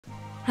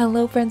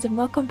Hello friends and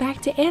welcome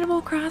back to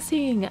Animal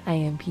Crossing! I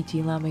am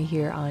Peachie Llama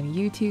here on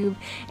YouTube,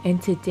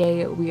 and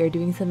today we are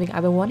doing something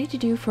I've been wanting to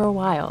do for a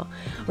while.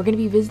 We're going to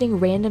be visiting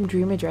random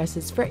dream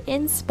addresses for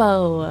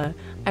inspo!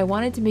 I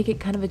wanted to make it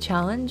kind of a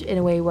challenge in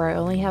a way where I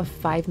only have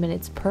 5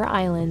 minutes per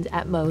island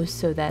at most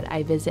so that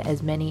I visit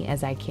as many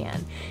as I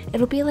can.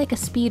 It'll be like a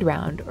speed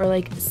round or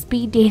like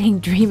speed dating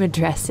dream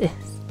addresses.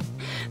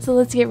 So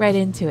let's get right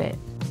into it.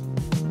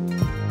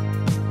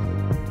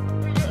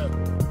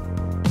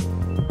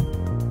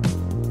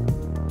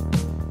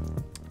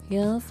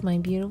 Yes, my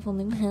beautiful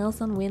new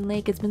house on Wind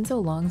Lake. It's been so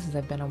long since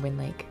I've been on Wind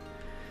Lake.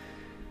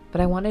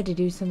 But I wanted to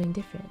do something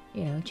different,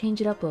 you know,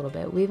 change it up a little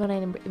bit. We've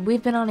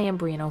been on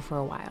Ambrino for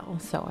a while,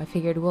 so I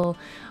figured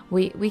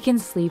we can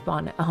sleep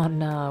on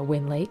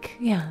Wind Lake.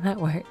 Yeah, that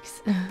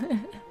works.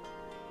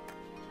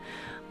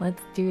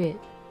 Let's do it.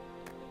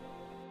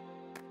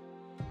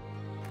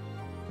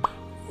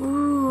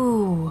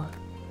 Ooh.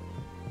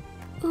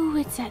 Ooh,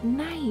 it's at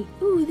night.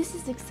 Ooh, this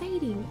is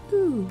exciting.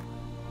 Ooh.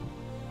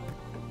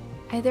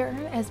 There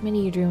aren't as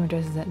many dream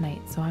addresses at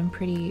night, so I'm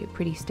pretty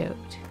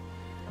stoked.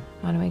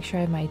 I want to make sure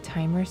I have my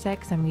timer set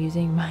because I'm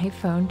using my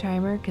phone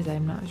timer because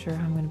I'm not sure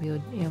how I'm going to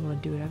be able to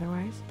do it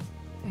otherwise.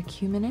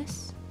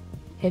 Ecumenus?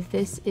 If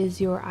this is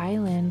your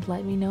island,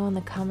 let me know in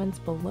the comments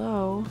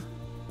below.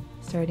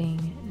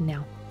 Starting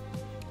now.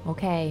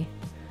 Okay.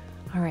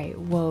 Alright,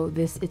 whoa,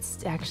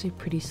 it's actually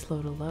pretty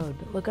slow to load,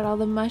 but look at all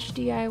the mush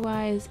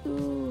DIYs.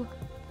 Ooh.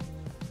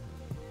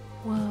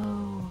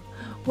 Whoa.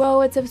 Whoa,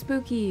 what's up,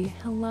 Spooky?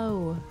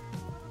 Hello.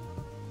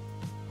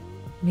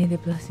 May the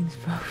blessings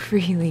flow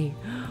freely.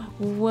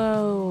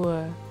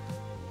 Whoa.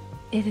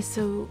 It is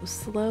so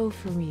slow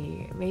for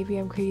me. Maybe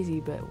I'm crazy,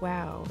 but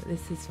wow.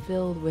 This is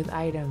filled with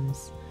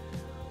items.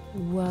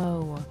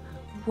 Whoa.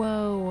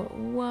 Whoa.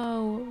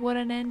 Whoa. What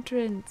an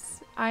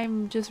entrance.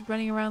 I'm just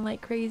running around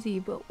like crazy,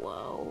 but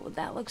whoa.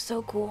 That looks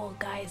so cool.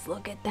 Guys,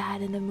 look at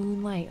that in the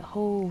moonlight.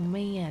 Oh,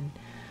 man.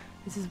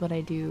 This is what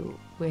I do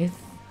with,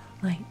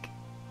 like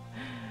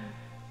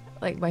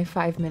my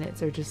 5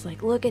 minutes are just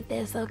like, look at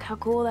this, look how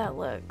cool that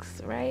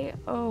looks, right?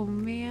 Oh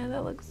man,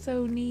 that looks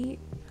so neat.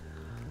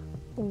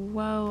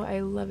 Whoa, I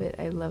love it,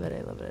 I love it,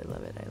 I love it, I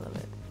love it, I love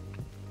it.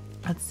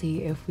 Let's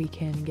see if we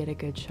can get a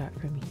good shot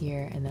from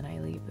here and then I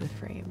leave the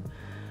frame.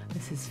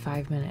 This is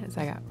 5 minutes.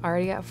 I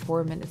already got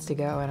 4 minutes to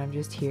go and I'm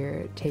just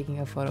here taking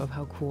a photo of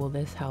how cool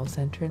this house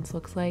entrance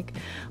looks like.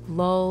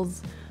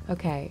 Lulz.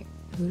 Okay,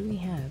 who do we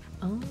have?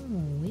 Oh,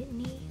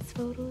 Whitney's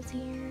photos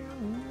here.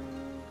 Oh.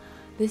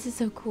 This is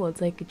so cool.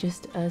 It's like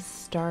just a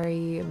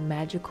starry,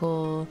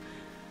 magical,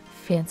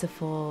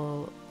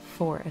 fanciful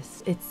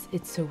forest.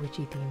 It's so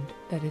witchy themed.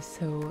 That is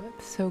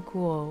so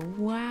cool.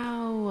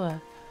 Wow.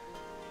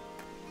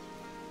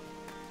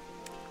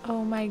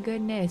 Oh my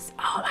goodness.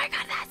 Oh my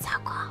god, that's so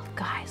cool.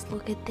 Guys,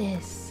 look at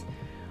this.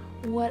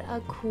 What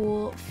a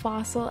cool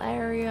fossil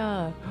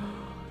area.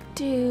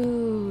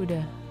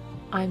 Dude.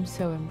 I'm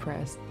so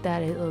impressed.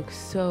 It looks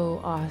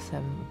so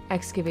awesome.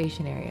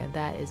 Excavation area,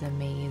 that is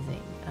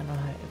amazing. I don't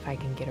know if I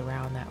can get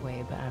around that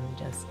way, but I'm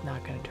just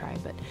not gonna try.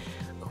 But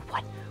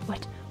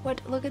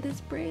what? Look at this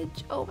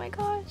bridge. Oh my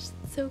gosh,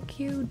 so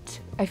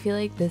cute. I feel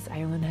like this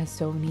island has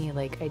so many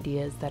like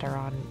ideas that are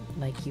on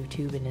like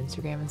YouTube and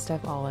Instagram and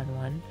stuff all in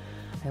one.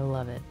 I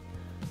love it.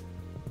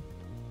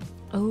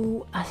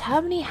 Oh, how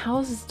many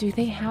houses do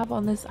they have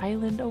on this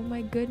island? Oh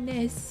my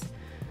goodness.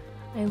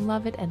 I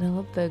love it, and I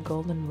love the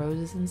golden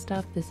roses and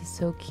stuff. This is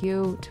so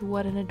cute.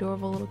 What an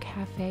adorable little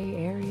cafe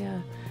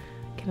area.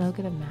 Can I look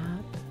at a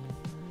map?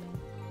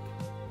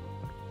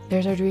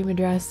 There's our dream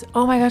address.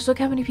 Oh my gosh, look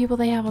how many people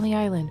they have on the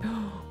island.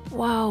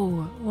 Wow.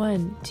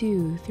 1,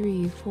 2,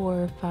 3,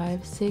 4,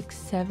 5, 6,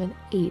 7,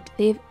 8.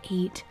 They have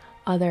 8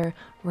 other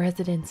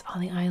residents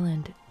on the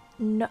island.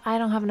 No, I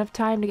don't have enough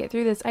time to get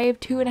through this. I have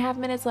 2.5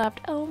 minutes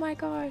left. Oh my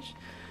gosh.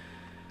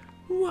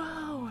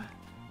 Wow.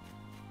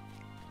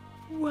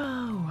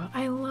 Wow,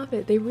 I love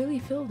it. They really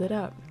filled it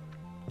up.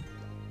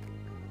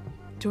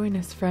 Join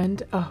us,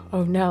 friend.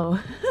 Oh no.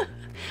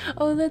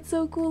 Oh, that's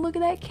so cool. Look at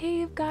that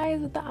cave,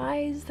 guys, with the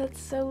eyes.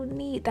 That's so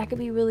neat. That could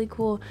be really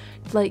cool.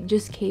 Like,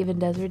 just cave and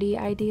deserty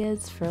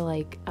ideas for,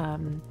 like,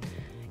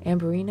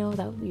 Ambrino.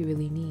 That would be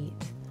really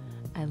neat.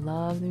 I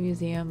love the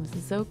museum. This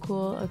is so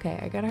cool. Okay,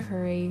 I gotta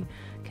hurry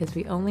because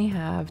we only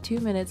have 2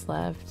 minutes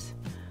left.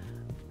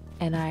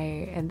 And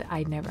I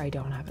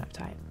don't have enough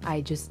time.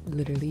 I just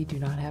literally do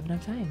not have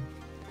enough time.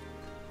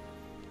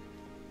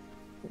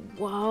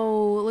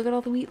 Whoa, look at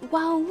all the wheat.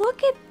 Wow,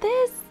 look at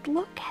this.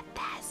 Look at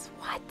this.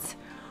 What?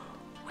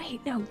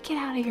 Wait, no, get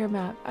out of here,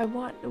 map.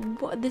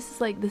 This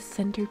is like the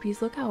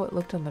centerpiece. Look how it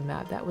looked on the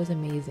map. That was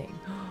amazing.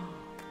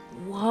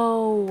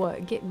 Whoa,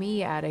 get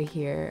me out of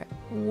here.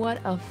 What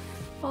a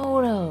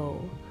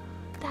photo.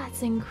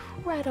 That's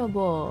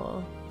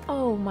incredible.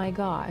 Oh my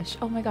gosh.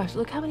 Oh my gosh.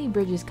 Look how many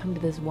bridges come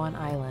to this one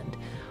island.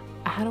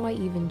 How do I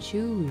even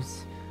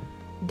choose?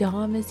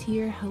 Dom is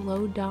here.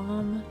 Hello,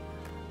 Dom.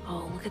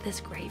 Oh, look at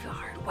this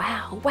graveyard.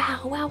 Wow.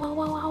 Wow. Wow. Wow.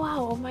 Wow. Wow.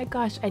 Wow. Oh my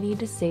gosh. I need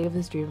to save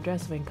this dream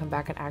address so I can come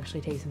back and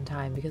actually take some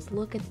time because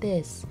look at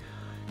this.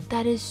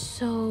 That is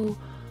so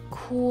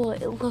cool.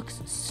 It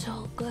looks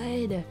so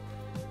good.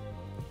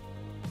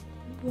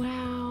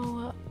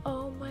 Wow.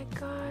 Oh my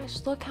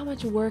gosh. Look how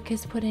much work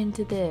is put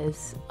into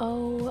this.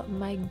 Oh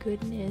my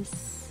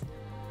goodness.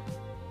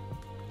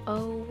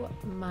 Oh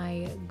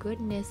my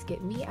goodness.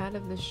 Get me out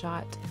of the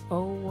shot.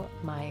 Oh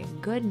my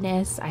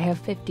goodness. I have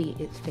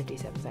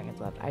 57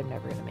 seconds left. I'm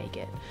never gonna make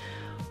it.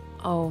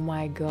 Oh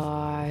my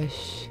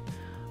gosh.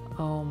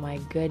 Oh my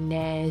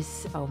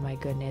goodness. Oh my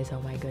goodness. Oh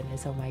my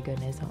goodness. Oh my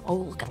goodness. Oh,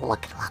 look at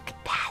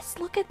this.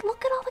 Look at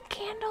all the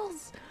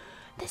candles.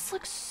 This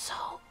looks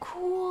so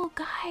cool,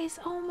 guys.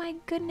 Oh my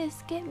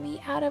goodness. Get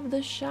me out of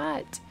the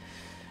shot.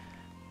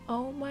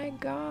 Oh my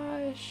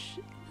gosh.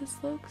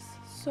 This looks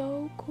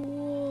so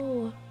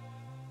cool.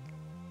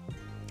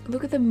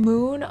 Look at the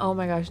moon. Oh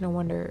my gosh, no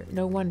wonder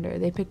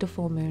they picked a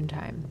full moon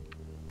time.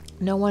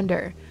 No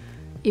wonder.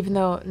 Even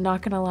though,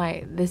 not gonna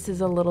lie, this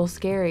is a little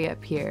scary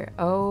up here.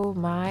 Oh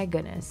my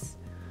goodness.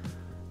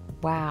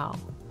 Wow.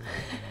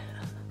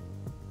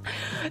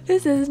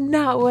 This is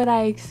not what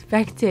I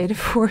expected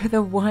for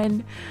the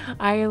one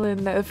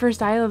island, the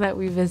first island that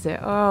we visit.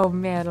 Oh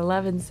man,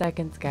 11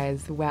 seconds,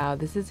 guys. Wow,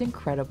 this is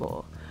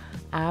incredible.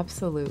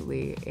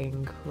 Absolutely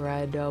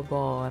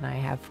incredible. And I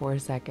have 4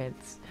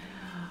 seconds.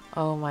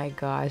 Oh my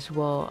gosh.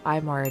 Well,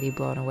 I'm already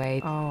blown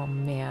away. Oh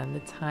man,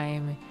 the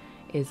time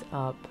is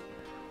up,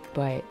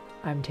 but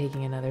I'm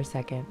taking another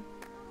second.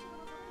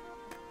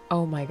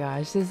 Oh my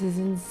gosh, this is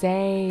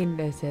insane.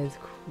 This is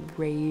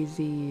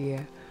crazy.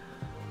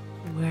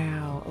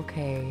 Wow,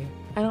 okay.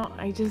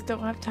 I just don't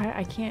have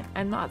time.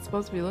 I'm not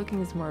supposed to be looking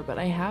this more, but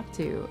I have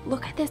to.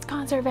 Look at this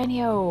concert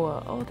venue.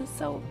 Oh, that's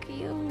so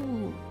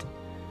cute.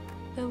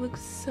 That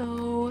looks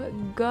so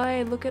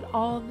good. Look at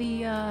all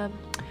the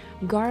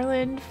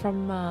garland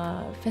from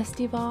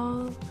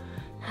festival.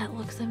 That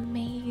looks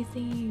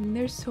amazing.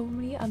 There's so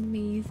many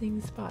amazing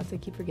spots. I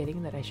keep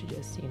forgetting that I should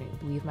just,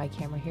 leave my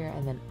camera here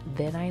and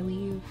then I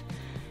leave.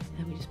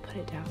 And we just put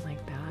it down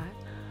like that.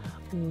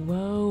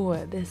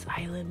 Whoa, this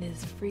island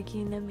is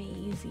freaking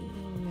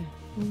amazing.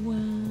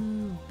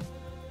 Whoa.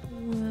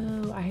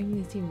 Whoa. I haven't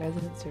even seen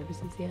resident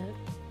services yet.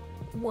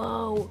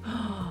 Whoa.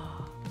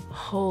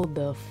 Hold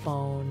the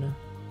phone.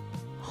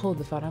 Hold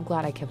the phone. I'm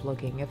glad I kept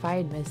looking. If I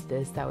had missed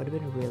this, that would have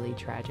been really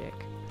tragic.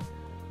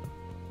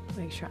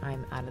 Make sure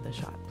I'm out of the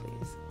shot,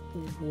 please.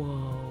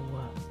 Whoa.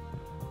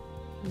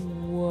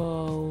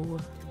 Whoa.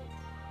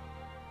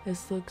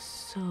 This looks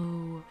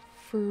so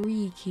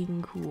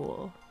freaking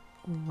cool.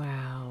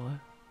 Wow.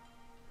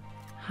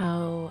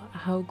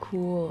 How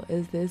cool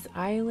is this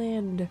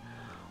island?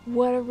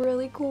 What a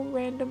really cool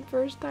random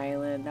first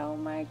island. Oh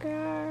my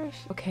gosh.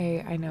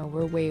 Okay, I know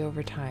we're way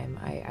over time.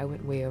 I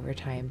went way over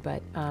time,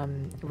 but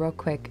real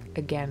quick,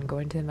 again,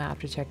 going to the map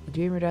to check the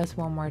dream address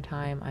one more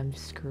time. I'm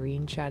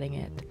screenshotting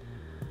it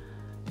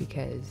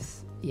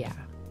because yeah.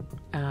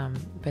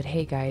 But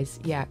hey guys,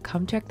 yeah,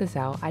 come check this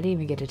out. I didn't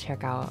even get to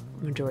check out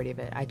majority of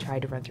it. I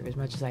tried to run through as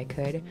much as I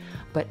could,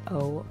 but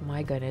oh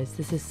my goodness,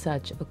 this is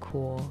such a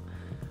cool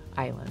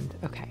island.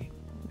 Okay,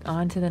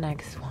 on to the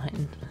next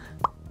one.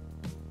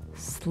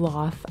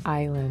 Sloth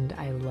Island.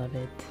 I love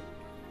it.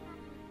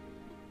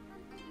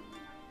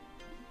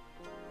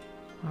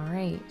 All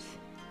right,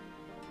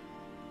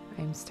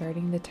 I'm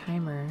starting the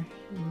timer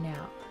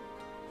now.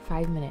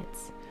 5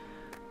 minutes.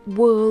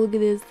 Whoa, look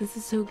at this. This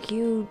is so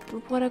cute.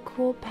 What a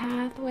cool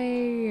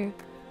pathway.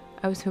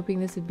 I was hoping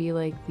this would be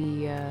like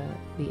the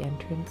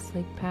entrance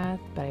path,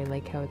 but I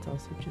like how it's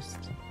also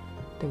just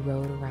the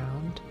road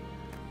around.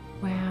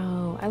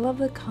 Wow, I love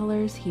the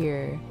colors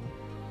here.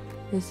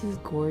 This is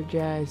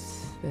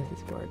gorgeous. This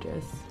is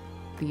gorgeous.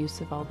 The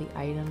use of all the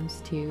items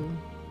too.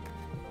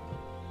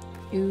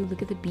 Ooh,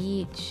 look at the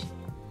beach.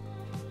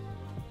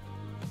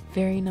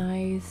 Very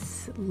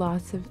nice.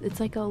 Lots of, it's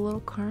like a little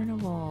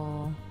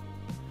carnival.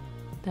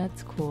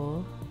 That's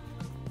cool.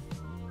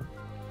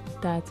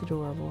 That's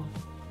adorable.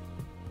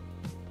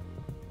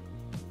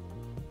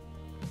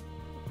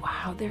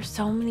 Wow, there's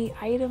so many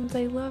items.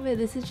 I love it.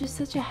 This is just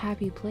such a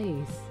happy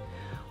place.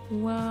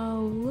 Wow,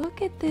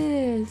 look at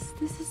this.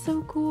 This is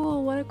so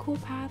cool. What a cool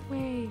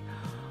pathway.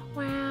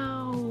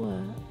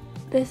 Wow.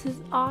 This is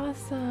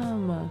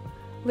awesome.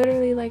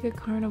 Literally like a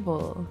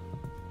carnival.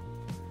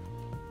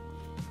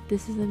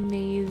 This is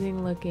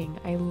amazing looking.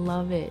 I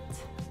love it.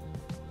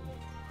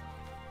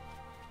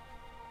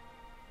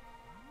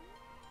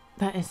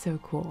 That is so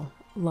cool.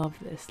 Love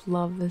this.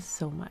 Love this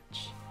so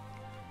much.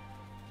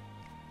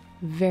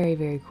 Very,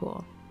 very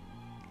cool.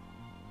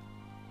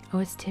 Oh,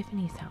 it's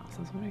Tiffany's house.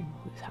 I was wondering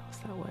whose house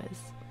that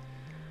was.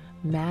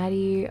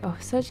 Maddie. Oh,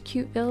 such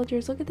cute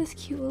villagers. Look at this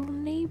cute little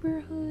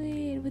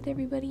neighborhood with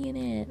everybody in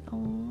it.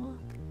 Oh.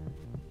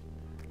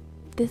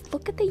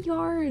 Look at the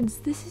yards.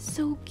 This is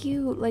so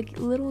cute. Like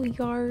little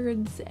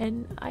yards,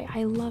 and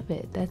I love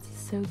it. That's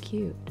so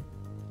cute.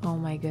 Oh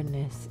my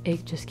goodness.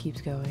 It just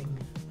keeps going.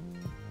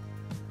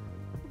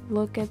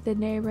 Look at the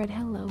neighborhood.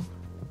 Hello.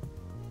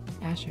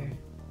 Asher.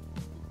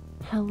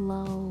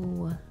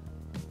 Hello.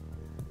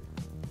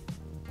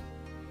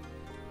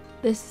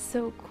 This is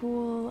so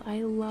cool.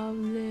 I love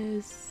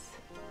this.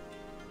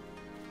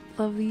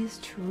 love these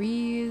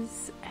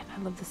trees, and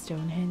I love the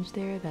Stonehenge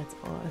there. That's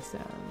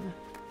awesome.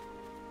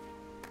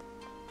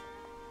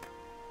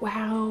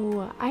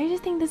 Wow, I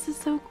just think this is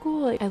so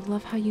cool. I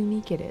love how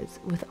unique it is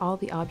with all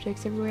the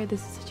objects everywhere. This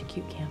is such a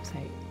cute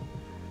campsite.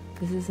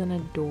 This is an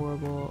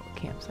adorable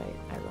campsite.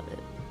 I love it.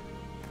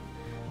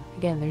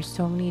 Again, there's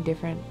so many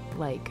different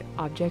like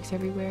objects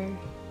everywhere.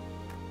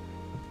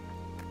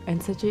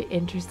 And such an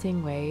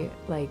interesting way,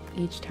 like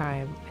each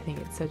time, I think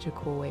it's such a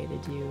cool way to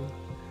do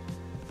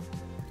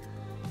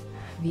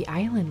the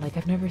island. Like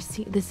I've never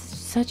seen, this is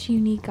such a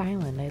unique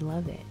island. I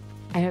love it.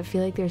 I don't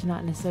feel like there's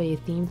not necessarily a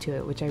theme to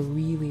it, which I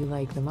really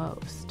like the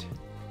most.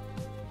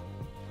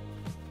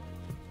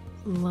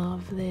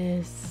 Love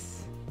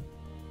this.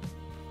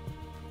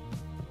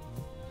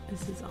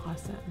 This is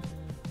awesome.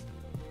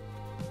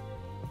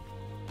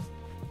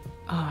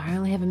 Oh, I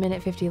only have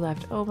 1:50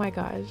 left. Oh my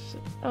gosh.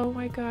 Oh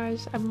my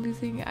gosh. I'm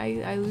losing,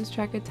 I lose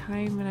track of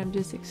time and I'm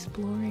just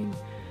exploring.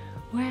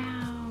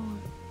 Wow.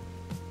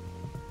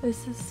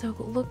 This is so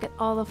cool. Look at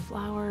all the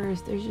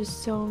flowers. There's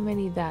just so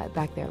many that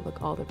back there.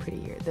 Look, all the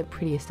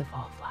prettiest of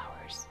all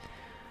flowers.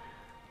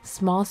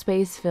 Small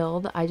space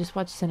filled. I just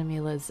watched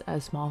Cinemila's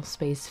small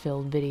space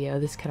filled video.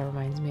 This kind of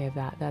reminds me of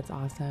that. That's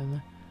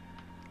awesome.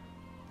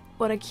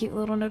 What a cute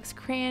little nook's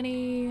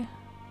cranny.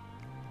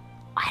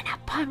 And a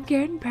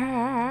pumpkin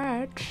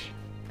patch.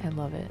 I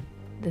love it.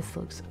 This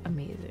looks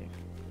amazing.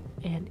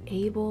 And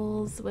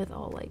Abel's with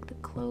all like the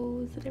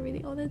clothes and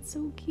everything. Oh, that's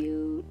so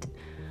cute.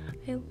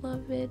 I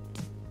love it.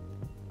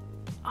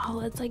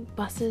 Oh, it's like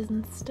buses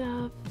and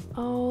stuff.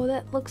 Oh,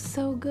 that looks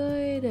so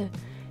good.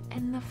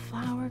 And the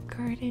flower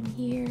garden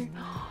here.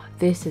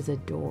 This is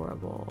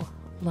adorable.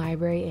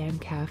 Library and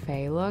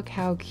cafe. Look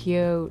how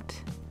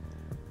cute.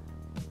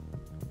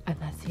 And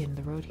that's the end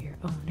of the road here.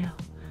 Oh no.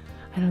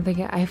 I don't think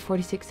I have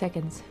 46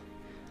 seconds.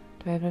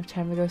 Do I have enough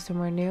time to go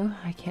somewhere new?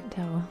 I can't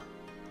tell.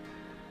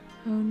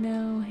 Oh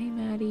no. Hey,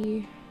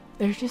 Maddie.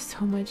 There's just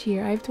so much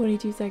here. I have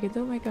 22 seconds.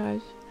 Oh my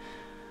gosh.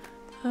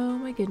 Oh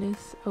my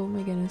goodness. Oh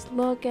my goodness.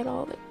 Look at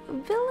all the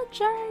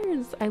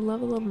villagers. I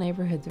love the little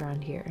neighborhoods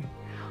around here.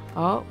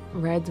 Oh,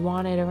 red's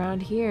wanted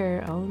around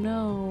here. Oh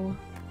no.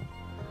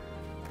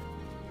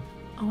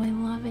 Oh, I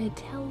love it.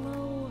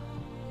 Hello.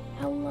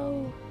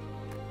 Hello.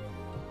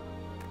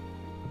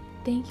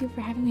 Thank you for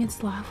having me in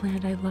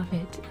Slothland. I love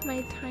it.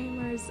 My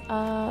timer's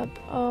up.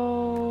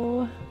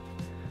 Oh.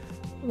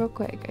 Real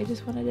quick, I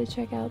just wanted to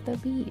check out the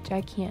beach. I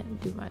can't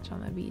do much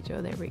on the beach.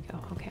 Oh, there we go.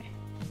 Okay.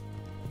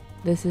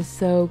 This is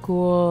so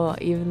cool.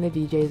 Even the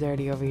DJ's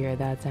already over here.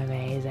 That's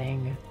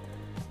amazing.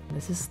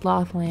 This is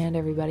Slothland,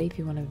 everybody, if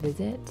you want to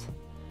visit.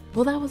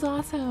 Well, that was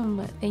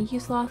awesome. Thank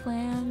you,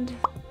 Slothland.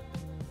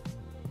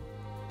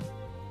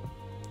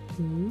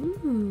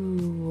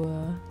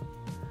 Ooh.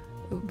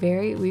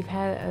 We've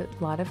had a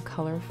lot of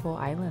colorful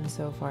islands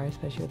so far,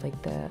 especially with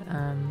like the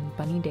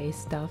Bunny Day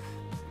stuff.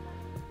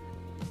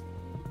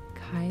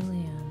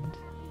 Kyland.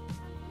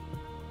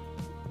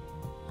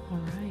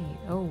 Alright.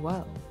 Oh,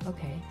 whoa.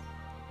 Okay.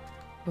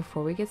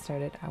 Before we get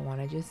started, I want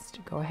to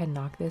just go ahead and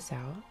knock this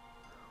out.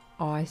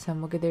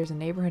 Awesome. Look at, there's a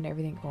neighborhood and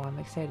everything. Oh, I'm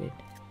excited.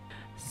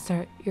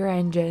 Start your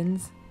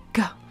engines.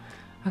 Go.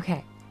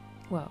 Okay.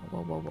 Whoa,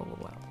 whoa, whoa, whoa,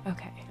 whoa, whoa.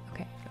 Okay,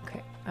 okay,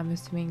 okay. I'm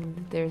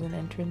assuming there's an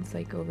entrance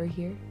like over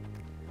here.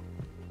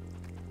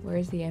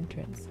 Where's the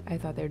entrance? I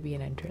thought there'd be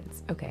an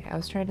entrance. Okay, I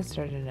was trying to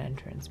start at an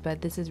entrance, but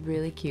this is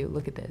really cute.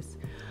 Look at this.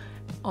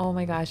 Oh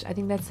my gosh, I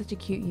think that's such a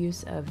cute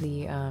use of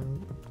the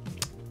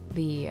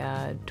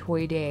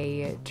Toy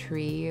Day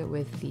tree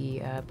with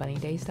the Bunny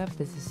Day stuff.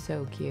 This is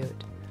so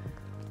cute.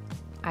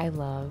 I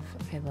love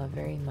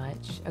very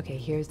much. Okay,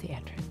 here's the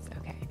entrance.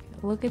 Okay,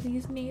 look at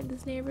this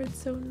neighborhood's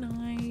so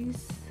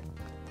nice.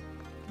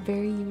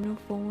 Very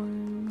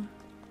uniform.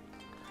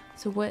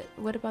 So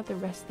what about the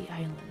rest of the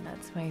island?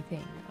 That's my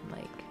thing. I'm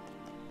like,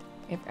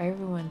 if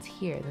everyone's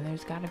here, then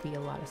there's got to be a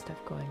lot of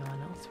stuff going on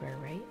elsewhere,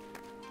 right?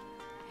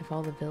 If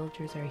all the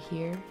villagers are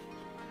here.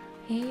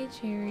 Hey,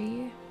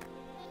 Cherry.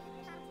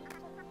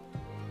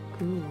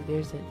 Ooh,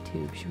 there's a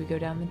tube. Should we go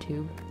down the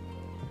tube?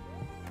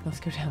 Let's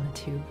go down the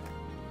tube.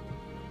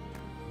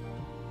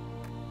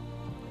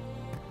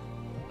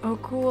 Oh,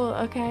 cool.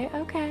 Okay,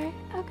 okay,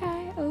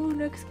 okay. Oh,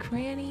 Nook's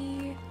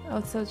Cranny.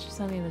 Oh, so it's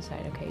just on the other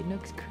side. Okay,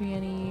 Nook's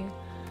Cranny.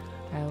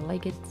 I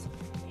like it.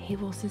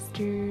 Hable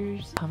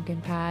Sisters. Pumpkin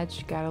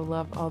Patch. Gotta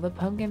love all the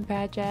pumpkin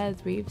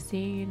patches we've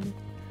seen.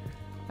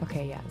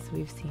 Okay, yeah, so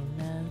we've seen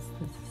this.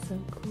 This is so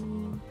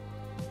cool.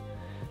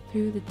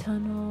 Through the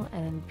tunnel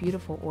and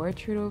beautiful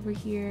orchard over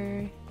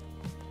here.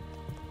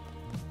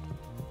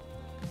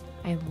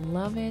 I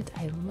love it.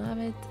 I love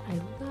it.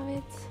 I love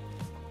it.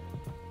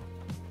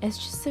 It's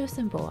just so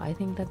simple. I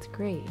think that's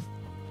great.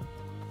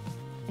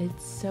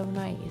 It's so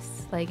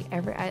nice. Like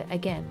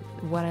again,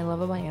 what I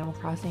love about Animal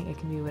Crossing, it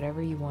can be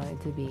whatever you want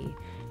it to be.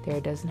 There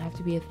doesn't have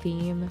to be a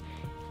theme.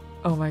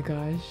 Oh my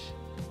gosh.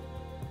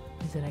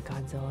 Is it a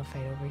Godzilla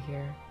fight over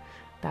here?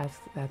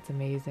 That's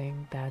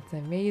amazing. That's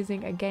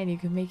amazing. Again, you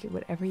can make it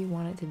whatever you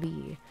want it to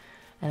be.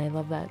 And I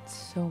love that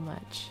so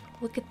much.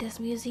 Look at this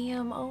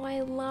museum. Oh,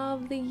 I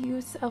love the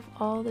use of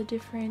all the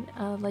different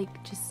I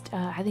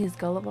think it's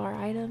Gulliver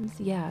items.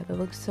 Yeah, that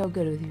looks so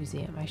good with the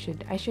museum. I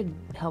should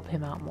help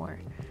him out more.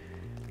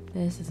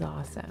 This is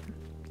awesome.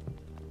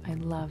 I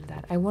love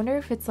that. I wonder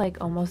if it's like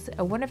almost,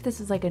 I wonder if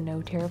this is like a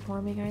no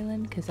terraforming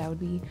island, because that would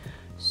be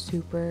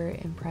super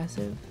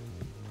impressive.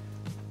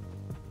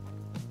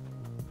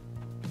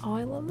 Oh,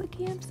 I love the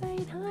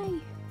campsite. Hi.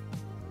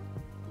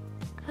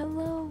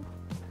 Hello.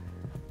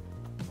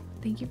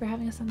 Thank you for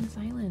having us on this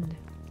island.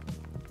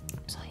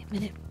 It's only a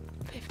minute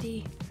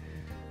 50.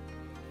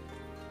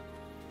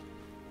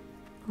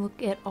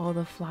 Look at all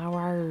the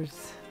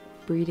flowers.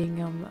 Breeding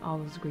them, all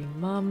those green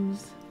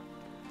mums.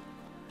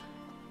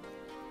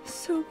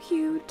 So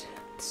cute.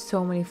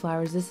 So many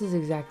flowers. This is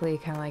exactly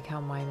kind of like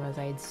how mine was.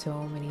 I had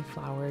so many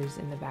flowers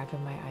in the back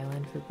of my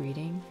island for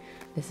breeding.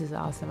 This is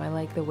awesome. I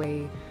like the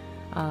way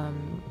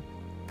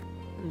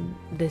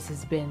this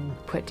has been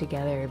put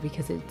together,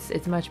 because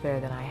it's much better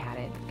than I had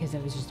it, because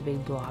it was just a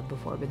big blob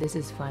before. But this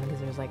is fun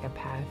because there's like a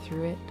path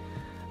through it.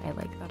 I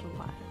like that a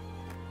lot.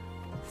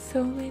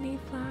 So many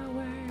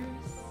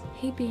flowers.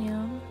 Hey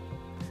Bam.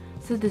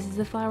 So this is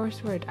the flower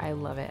storage. I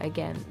love it.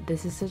 Again,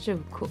 this is such a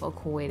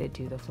cool way to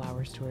do the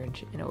flower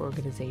storage and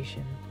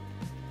organization,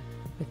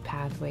 with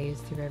pathways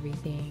through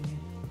everything.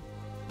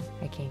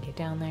 I can't get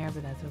down there,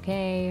 but that's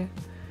okay.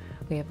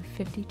 We have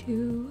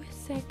 52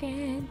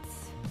 seconds.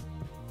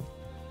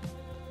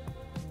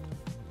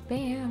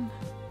 Bam.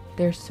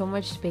 There's so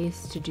much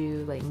space to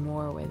do like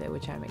more with it,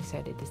 which I'm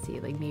excited to see.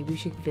 Like maybe we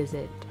should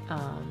visit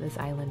this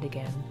island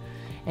again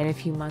in a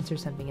few months or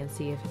something and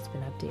see if it's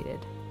been updated.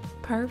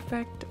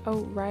 Perfect.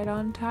 Oh, right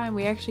on time.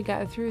 We actually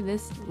got through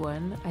this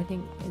one. I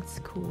think it's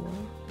cool.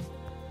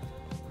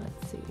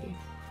 Let's see.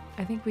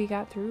 I think we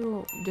got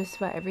through just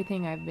about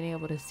everything I've been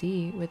able to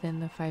see within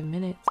the 5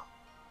 minutes.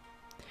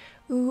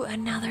 Ooh,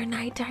 another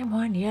nighttime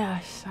one.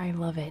 Yes, I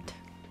love it.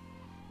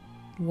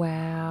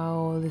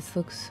 Wow, this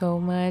looks so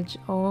much.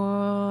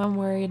 Oh, I'm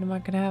worried I'm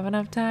not gonna have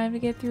enough time to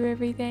get through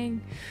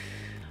everything.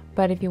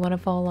 But if you want to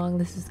follow along,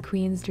 this is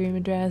Queen's Dream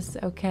Address.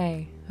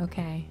 Okay,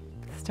 okay.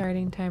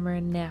 Starting timer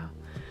now.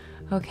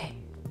 Okay,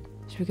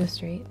 should we go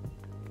straight?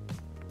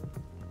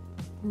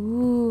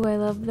 Ooh, I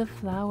love the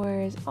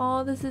flowers.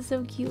 Oh, this is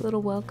so cute.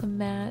 Little welcome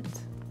mat.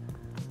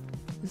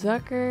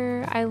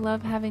 Zucker. I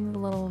love having the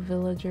little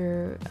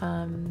villager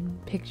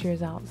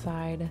pictures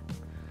outside.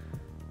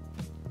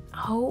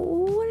 Oh,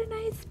 what a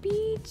nice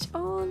beach.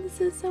 Oh, this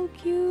is so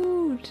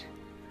cute.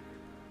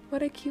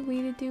 What a cute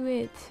way to do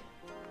it.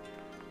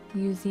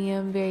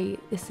 Museum, very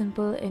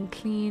simple and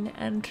clean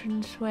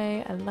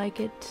entranceway. I like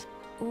it.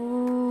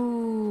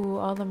 Ooh,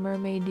 all the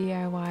mermaid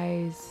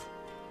DIYs.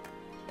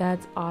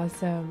 That's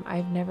awesome.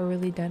 I've never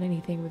really done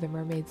anything with the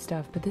mermaid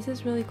stuff, but this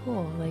is really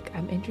cool. Like,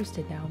 I'm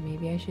interested now.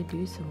 Maybe I should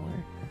do some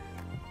more.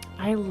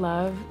 I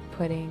love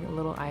putting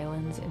little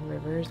islands and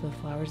rivers with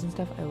flowers and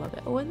stuff. I love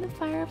it. Oh, and the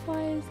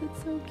fireflies.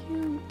 It's so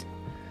cute.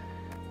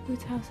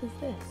 Whose house is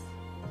this?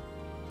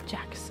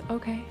 Jack's.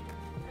 Okay.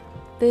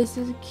 This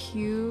is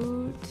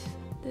cute.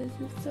 This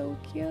is so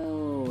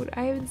cute.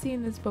 I haven't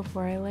seen this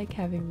before. I like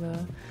having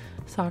the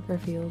soccer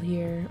field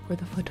here, or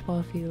the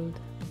football field.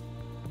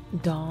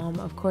 Dom.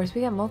 Of course,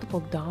 we got multiple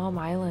Dom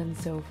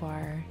islands so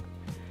far.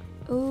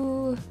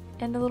 Ooh,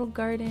 and a little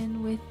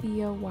garden with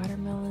the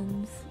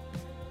watermelons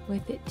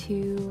with it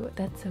too.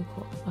 That's so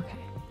cool. Okay.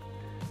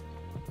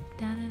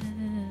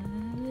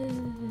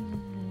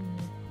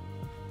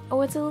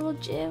 Oh, it's a little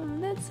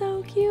gym. That's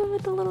so cute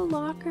with the little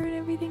locker and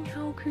everything.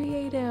 How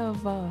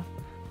creative.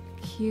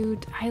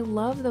 Cute. I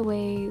love the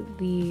way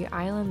the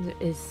island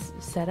is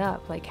set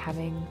up, like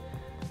having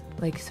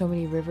like so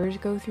many rivers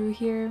go through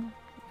here.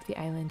 The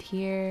island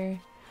here.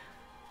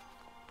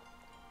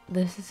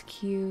 This is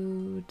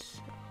cute.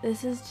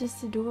 This is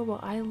just adorable.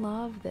 I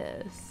love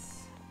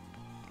this.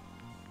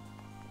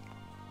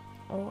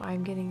 Oh,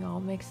 I'm getting all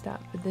mixed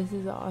up, but this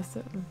is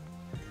awesome.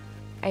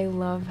 I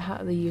love how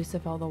the use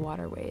of all the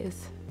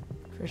waterways,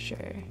 for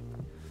sure.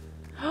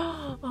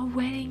 A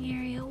wedding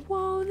area.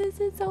 Whoa,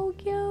 this is so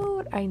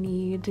cute. I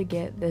need to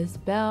get this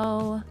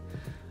bell.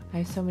 I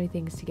have so many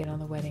things to get on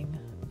the wedding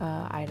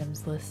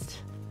items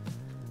list.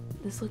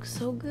 This looks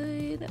so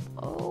good.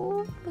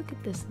 Oh, look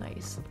at this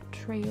nice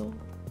trail.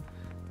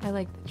 I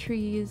like the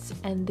trees,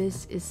 and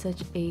this is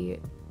such a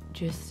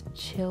just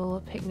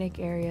chill picnic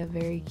area.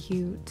 Very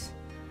cute.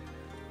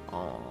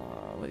 Oh,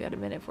 we got a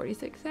minute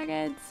 46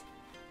 seconds.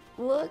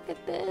 Look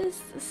at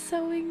this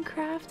sewing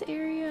craft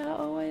area.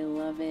 Oh, I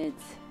love it.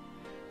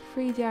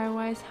 Free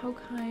DIYs, how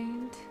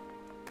kind.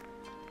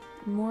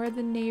 More of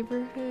the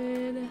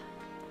neighborhood.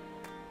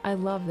 I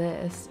love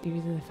this.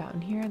 Using the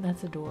fountain here,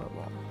 that's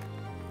adorable.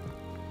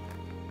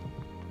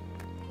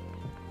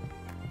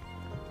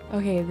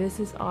 Okay, this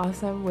is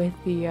awesome with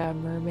the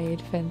mermaid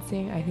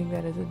fencing. I think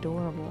that is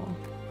adorable.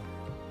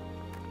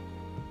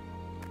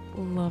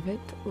 Love it,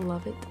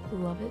 love it,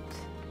 love it.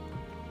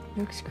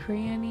 Nook's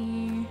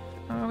Cranny.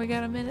 Oh, we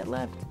got a minute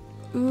left.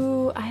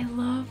 Ooh, I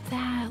love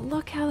that.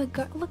 Look how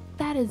the look,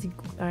 that is.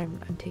 I'm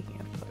taking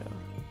a photo.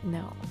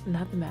 No,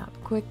 not the map.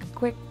 Quick,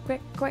 quick,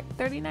 quick, quick.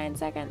 39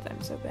 seconds.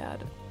 I'm so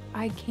bad.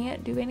 I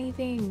can't do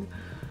anything.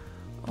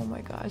 Oh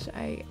my gosh,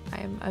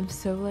 I'm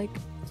so like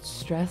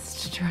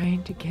stressed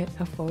trying to get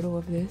a photo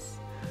of this.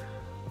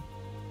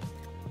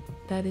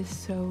 That is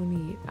so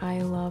neat.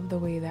 I love the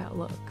way that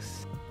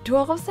looks.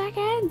 12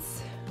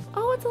 seconds.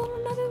 Oh, it's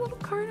another little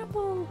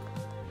carnival.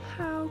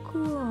 How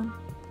cool.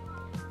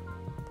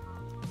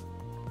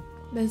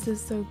 This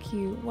is so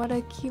cute. What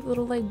a cute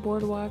little like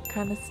boardwalk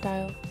kind of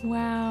style.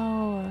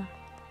 Wow.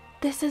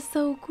 This is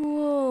so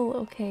cool.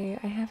 Okay,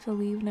 I have to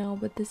leave now,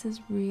 but this is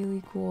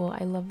really cool.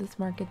 I love this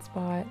market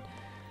spot.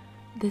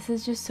 This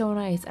is just so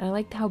nice. And I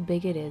liked how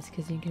big it is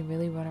because you can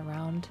really run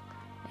around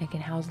and it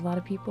can house a lot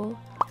of people.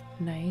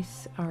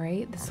 Nice. All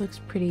right, this looks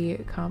pretty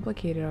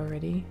complicated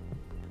already.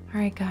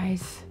 All right,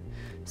 guys.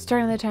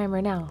 Starting the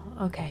timer now.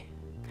 Okay.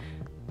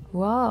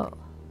 Whoa.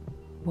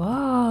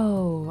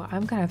 Whoa.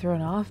 I'm kind of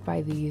thrown off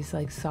by these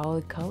like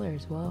solid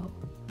colors. Whoa.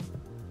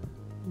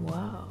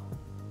 Whoa.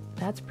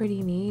 That's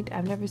pretty neat.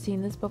 I've never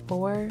seen this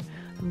before.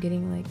 I'm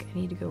getting like, I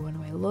need to go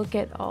one way. Look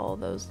at all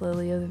those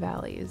lily of the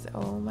valleys.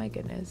 Oh my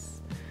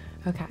goodness.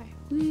 Okay.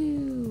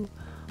 Woo.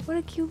 What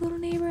a cute little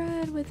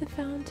neighborhood with the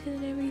fountain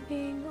and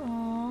everything.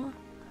 Aww.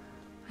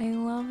 I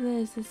love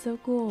this. It's so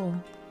cool.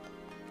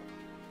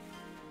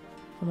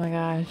 Oh my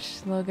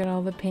gosh. Look at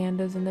all the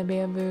pandas and the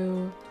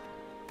bamboo.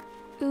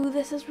 Ooh,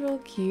 this is real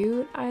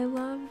cute. I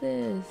love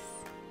this.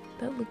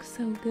 That looks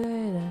so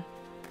good.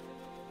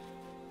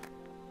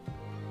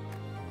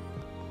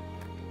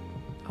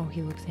 Oh,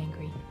 he looks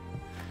angry.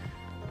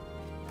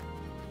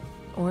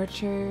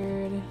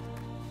 Orchard.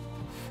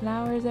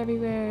 Flowers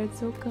everywhere. It's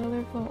so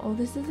colorful. Oh,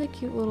 this is a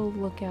cute little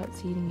lookout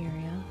seating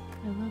area.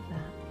 I love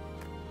that.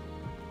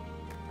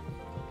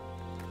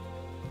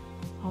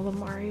 All the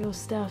Mario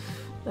stuff.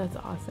 That's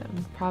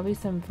awesome. Probably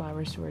some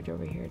flower storage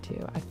over here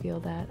too. I feel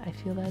that. I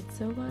feel that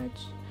so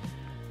much.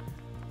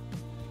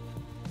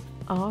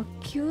 Oh,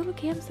 cute little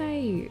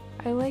campsite.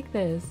 I like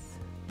this.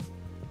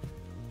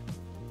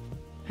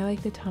 I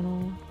like the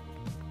tunnel.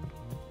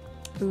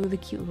 Ooh, the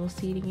cute little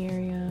seating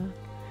area.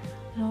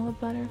 And all the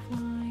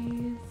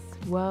butterflies.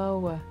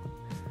 Whoa.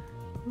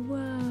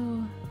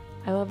 Whoa.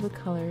 I love the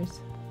colors.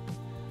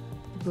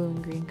 The blue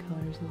and green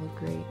colors, they look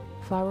great.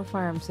 Flower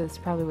farm, so it's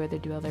probably where they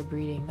do all their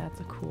breeding. That's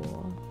a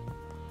cool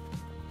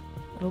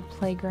little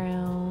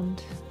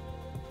playground.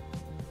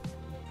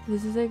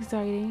 This is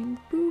exciting.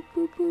 Boop,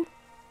 boop, boop.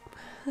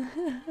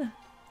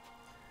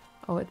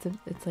 Oh, it's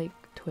like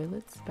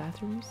toilets,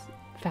 bathrooms.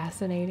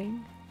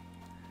 Fascinating.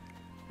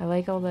 I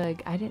like all the,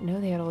 I didn't know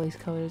they had all these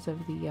colors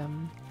of the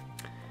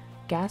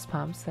gas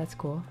pumps. That's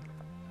cool.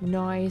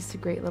 Nice,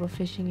 great little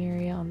fishing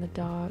area on the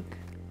dock.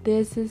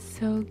 This is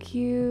so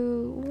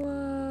cute.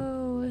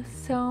 Whoa,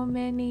 so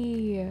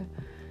many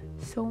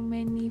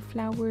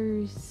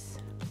flowers.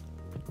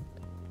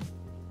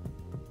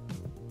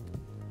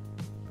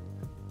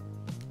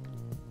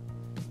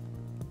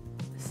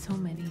 So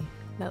many.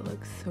 That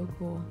looks so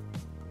cool.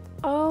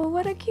 Oh,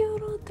 what a cute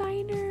little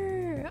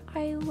diner.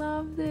 I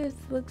love this.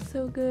 Looks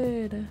so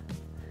good.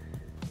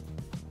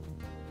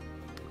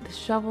 The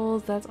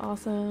shovels, that's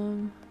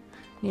awesome.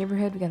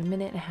 Neighborhood, we got a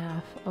minute and a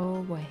half.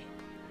 Oh boy.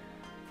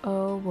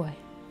 Oh boy.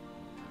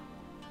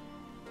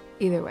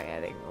 Either way,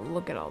 I think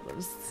look at all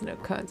those snow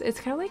cones. It's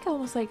kind of like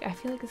almost like, I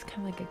feel like it's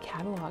kind of like a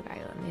catalog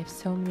island. They have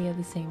so many of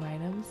the same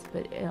items,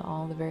 but in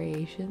all the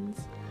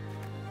variations.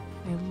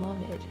 I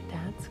love it.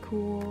 That's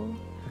cool.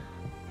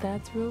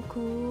 That's real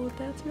cool.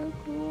 That's real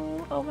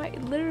cool. Oh my,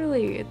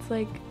 literally, it's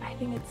like, I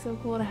think it's so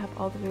cool to have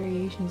all the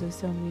variations of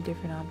so many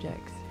different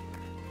objects.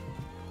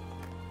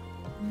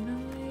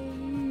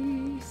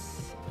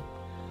 Nice.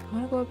 I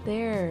want to go up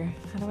there.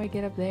 How do I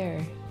get up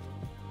there?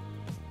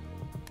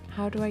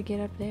 How do I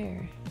get up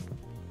there?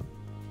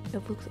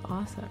 It looks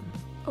awesome.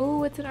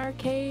 Oh, it's an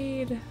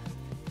arcade.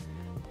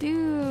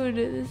 Dude,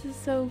 this is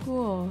so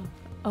cool.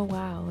 Oh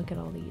wow, look at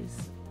all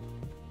these.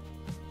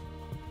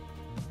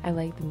 I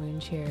like the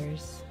moon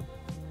chairs.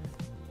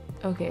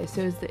 Okay,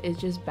 so it's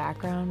just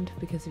background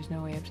because there's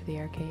no way up to the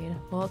arcade.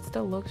 Well, it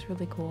still looks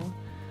really cool.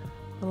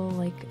 Little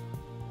like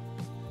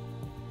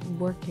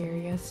work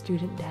area,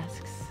 student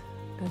desks.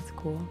 That's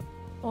cool.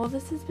 Oh,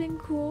 this has been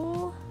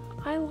cool.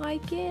 I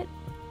like it.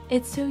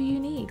 It's so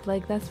unique.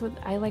 Like that's what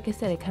like I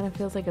said, it kind of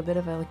feels like a bit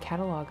of a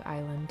catalog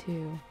island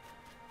too.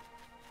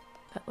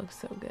 That looks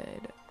so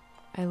good.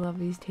 I love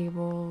these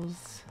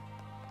tables.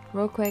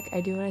 Real quick, I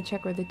do want to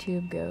check where the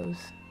tube goes.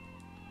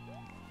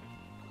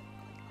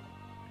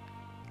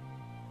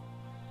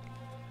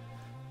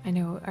 I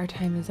know our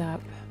time is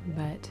up,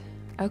 but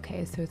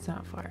okay, so it's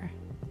not far.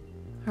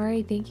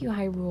 Alright, thank you,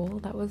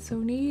 Hyrule. That was so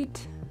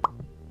neat.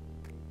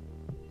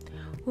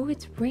 Oh,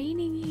 it's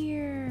raining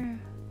here.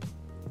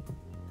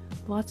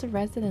 Lots of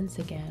residents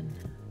again.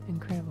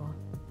 Incredible.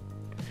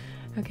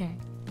 Okay.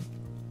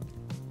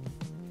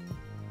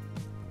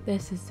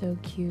 This is so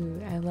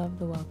cute. I love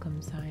the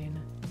welcome sign.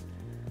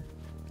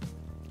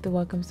 The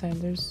welcome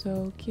signs are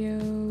so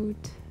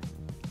cute.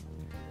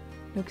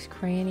 Nook's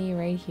Cranny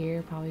right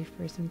here, probably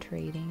for some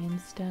trading and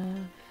stuff.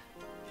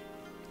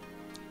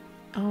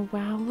 Oh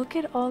wow, look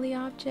at all the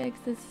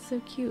objects. This is so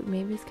cute.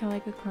 Maybe it's kind of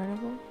like a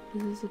carnival.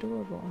 This is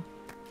adorable.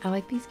 I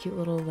like these cute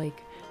little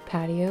like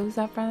patios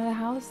out front of the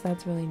house.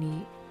 That's really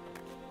neat.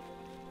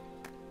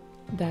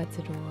 That's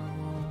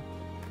adorable.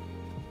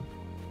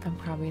 I'm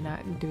probably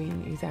not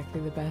doing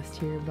exactly the best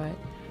here, but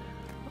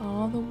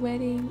oh, the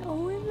wedding.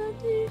 Oh, and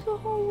look, there's a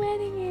whole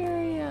wedding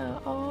area.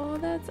 Oh,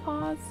 that's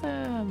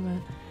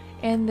awesome.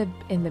 And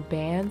the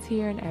bands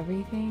here and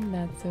everything.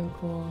 That's so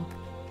cool.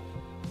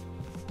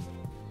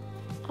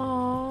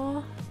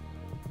 Oh,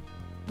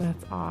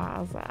 that's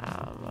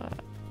awesome.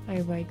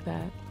 I like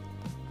that.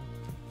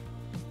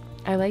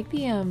 I like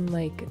the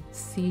like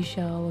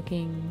seashell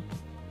looking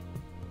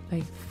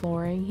like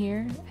flooring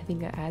here. I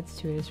think that adds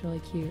to it. It's really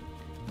cute.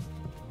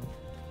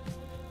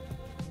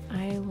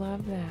 I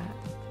love that.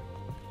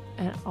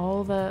 And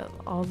all the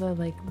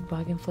like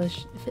bug and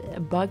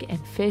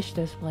fish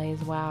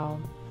displays. Wow.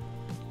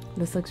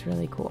 This looks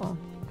really cool.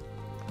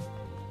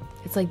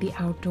 It's like the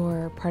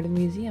outdoor part of the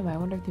museum. I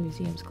wonder if the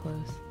museum's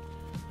closed.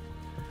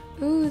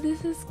 Ooh,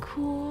 this is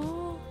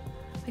cool.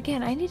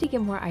 Again, I need to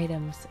get more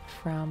items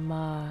from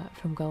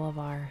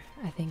Gulliver.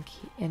 I think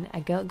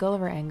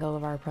Gulliver and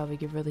Gulliver probably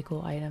give really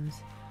cool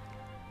items.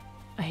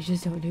 I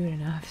just don't do it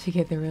enough to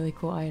get the really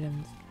cool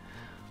items.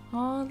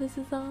 Oh, this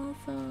is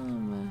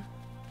awesome.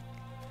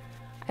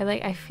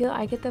 I feel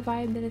I get the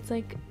vibe that it's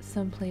like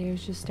some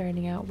players just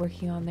starting out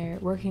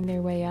working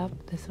their way up.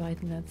 So I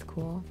think that's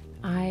cool.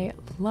 I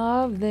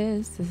love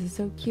this. This is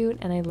so cute,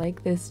 and I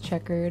like this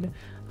checkered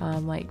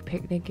like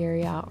picnic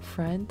area out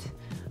front.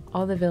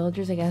 All the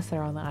villagers, I guess, that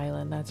are on the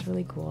island. That's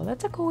really cool.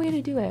 That's a cool way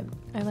to do it.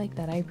 I like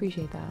that. I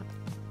appreciate that.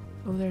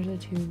 Oh, there's a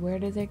tube. Where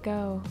does it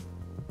go?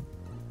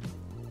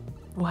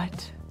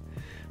 What?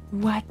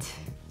 What?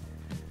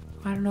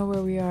 I don't know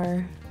where we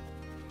are.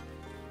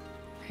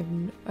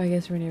 I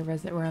guess we're near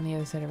we're on the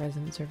other side of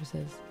resident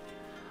services.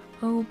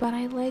 Oh, but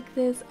I like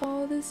this.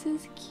 Oh, this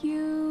is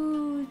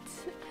cute.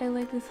 I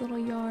like this little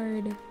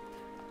yard.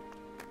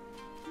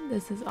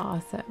 This is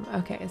awesome.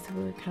 Okay, so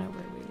we're kind of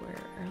where we were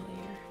earlier.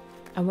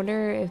 I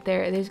wonder if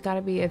there's got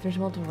to be, if there's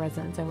multiple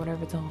residents, I wonder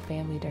if it's a whole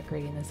family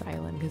decorating this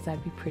island, because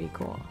that'd be pretty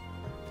cool.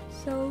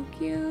 So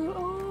cute.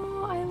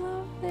 Oh, I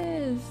love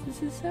this.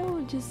 This is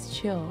so just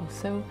chill,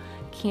 so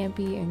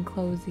campy and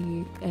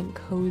cozy,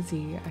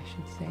 I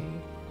should say.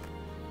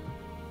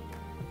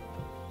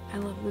 I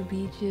love the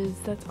beaches.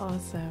 That's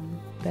awesome.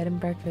 Bed and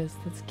breakfast.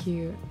 That's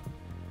cute.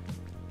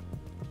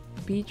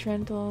 Beach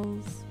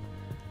rentals.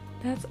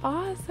 That's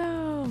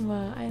awesome.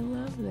 I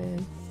love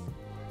this.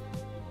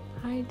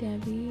 Hi,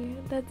 Debbie.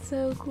 That's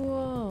so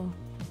cool.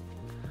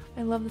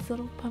 I love this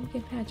little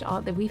pumpkin patch.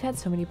 Oh, we've had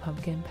so many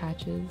pumpkin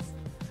patches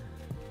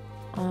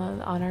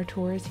on our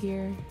tours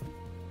here.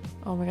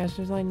 Oh my gosh,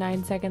 there's only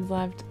 9 seconds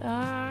left.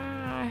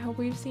 I hope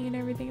we've seen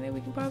everything that we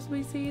can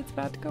possibly see. It's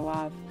about to go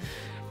off.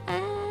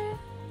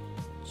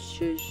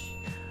 Shush.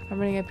 I'm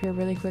running up here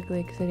really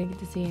quickly because I didn't get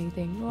to see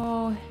anything.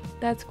 Oh,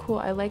 that's cool.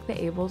 I like the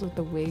Ables with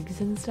the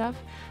wigs and stuff.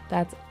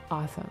 That's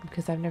awesome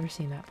because I've never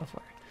seen that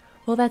before.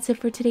 Well, that's it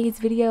for today's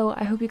video.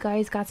 I hope you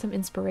guys got some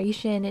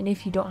inspiration, and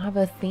if you don't have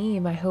a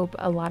theme, I hope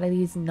a lot of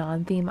these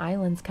non-theme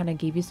islands kind of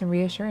gave you some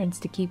reassurance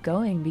to keep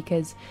going,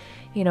 because,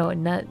 you know,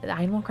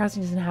 Animal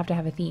Crossing doesn't have to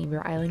have a theme.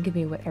 Your island can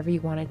be whatever you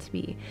want it to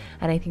be,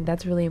 and I think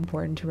that's really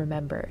important to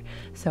remember.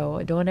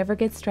 So don't ever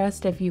get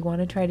stressed if you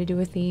want to try to do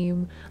a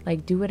theme.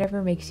 Like, do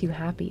whatever makes you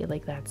happy.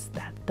 Like, that's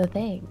the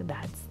thing.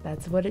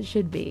 That's what it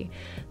should be.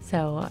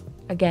 So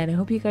again, I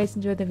hope you guys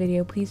enjoyed the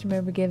video. Please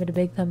remember, give it a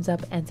big thumbs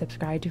up and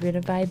subscribe to be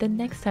notified the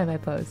next time I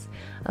post.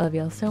 I love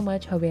y'all so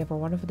much. Hope you have a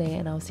wonderful day,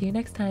 and I'll see you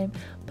next time.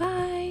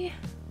 Bye.